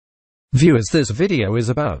Viewers, this video is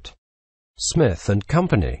about Smith &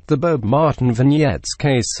 Company, the Bob Martin Vignettes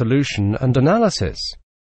case solution and analysis.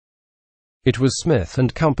 It was Smith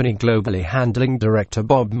 & Company globally handling director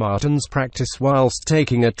Bob Martin's practice whilst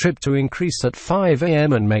taking a trip to increase at 5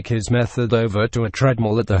 a.m. and make his method over to a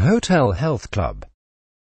treadmill at the Hotel Health Club,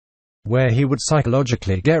 where he would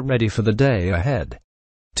psychologically get ready for the day ahead.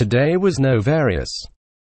 Today was no various,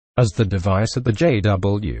 as the device at the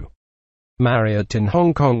JW Marriott in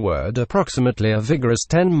Hong Kong whirred approximately a vigorous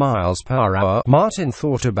 10 miles per hour. Martin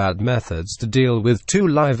thought about methods to deal with two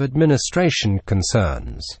live administration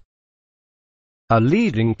concerns: a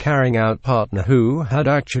leading carrying-out partner who had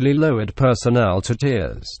actually lowered personnel to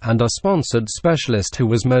tears, and a sponsored specialist who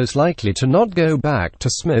was most likely to not go back to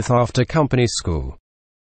Smith after company school.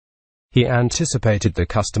 He anticipated the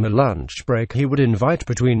customer lunch break he would invite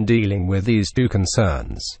between dealing with these two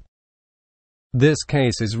concerns. This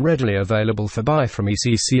case is readily available for buy from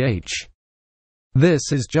ECCH.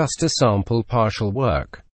 This is just a sample partial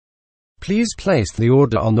work. Please place the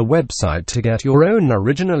order on the website to get your own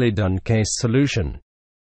originally done case solution.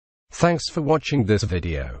 Thanks for watching this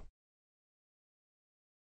video.